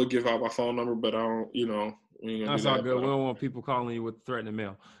 I would give out my phone number, but I don't, that's all good. We don't want people calling you with threatening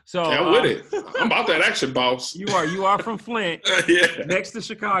mail. So I'm with it. I'm about that action, boss. You are from Flint. Yeah. Next to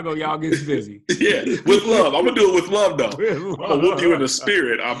Chicago, y'all gets busy. Yeah, with love. I'm gonna do it with love, though. I'm gonna whoop you in the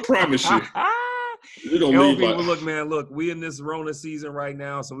spirit. I promise you. We're gonna leave. Well, look, man. Look, we in this Rona season right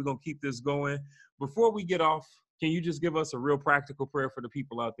now, so we're gonna keep this going. Before we get off, can you just give us a real practical prayer for the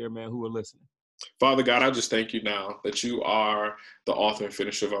people out there, man, who are listening? Father God, I just thank you now that you are the author and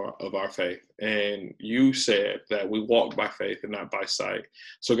finisher of our faith. And you said that we walk by faith and not by sight.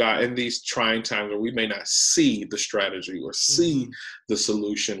 So God, in these trying times where we may not see the strategy or see the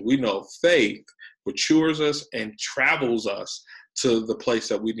solution, we know faith matures us and travels us to the place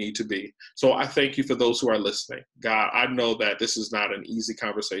that we need to be. So I thank you for those who are listening. God, I know that this is not an easy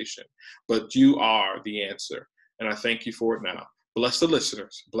conversation, but you are the answer. And I thank you for it now. Bless the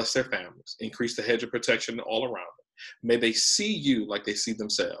listeners, bless their families, increase the hedge of protection all around them. May they see you like they see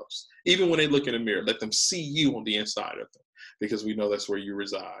themselves. Even when they look in the mirror, let them see you on the inside of them, because we know that's where you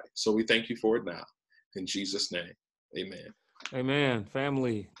reside. So we thank you for it now. In Jesus' name, amen. Amen.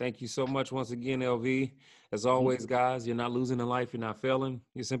 Family, thank you so much once again, LV. As always, guys, you're not losing in life, you're not failing.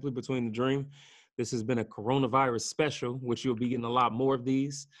 You're simply between the dream. This has been a coronavirus special, which you'll be getting a lot more of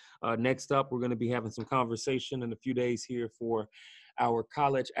these. Next up, we're going to be having some conversation in a few days here for our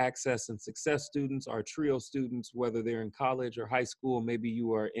college access and success students, our TRIO students, whether they're in college or high school, maybe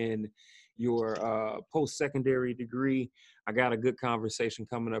you are in your post-secondary degree. I got a good conversation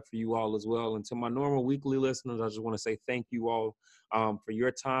coming up for you all as well. And to my normal weekly listeners, I just want to say thank you all for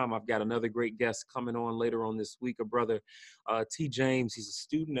your time. I've got another great guest coming on later on this week, a brother, T. James. He's a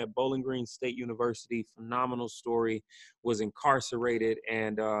student at Bowling Green State University. Phenomenal story, was incarcerated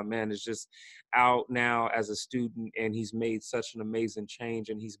and, man, is just out now as a student, and he's made such an amazing change,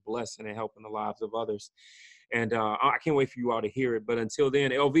 and he's blessing and helping the lives of others. And I can't wait for you all to hear it. But until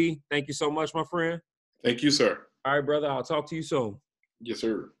then, LV, thank you so much, my friend. Thank you, sir. All right, brother. I'll talk to you soon. Yes,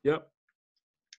 sir. Yep.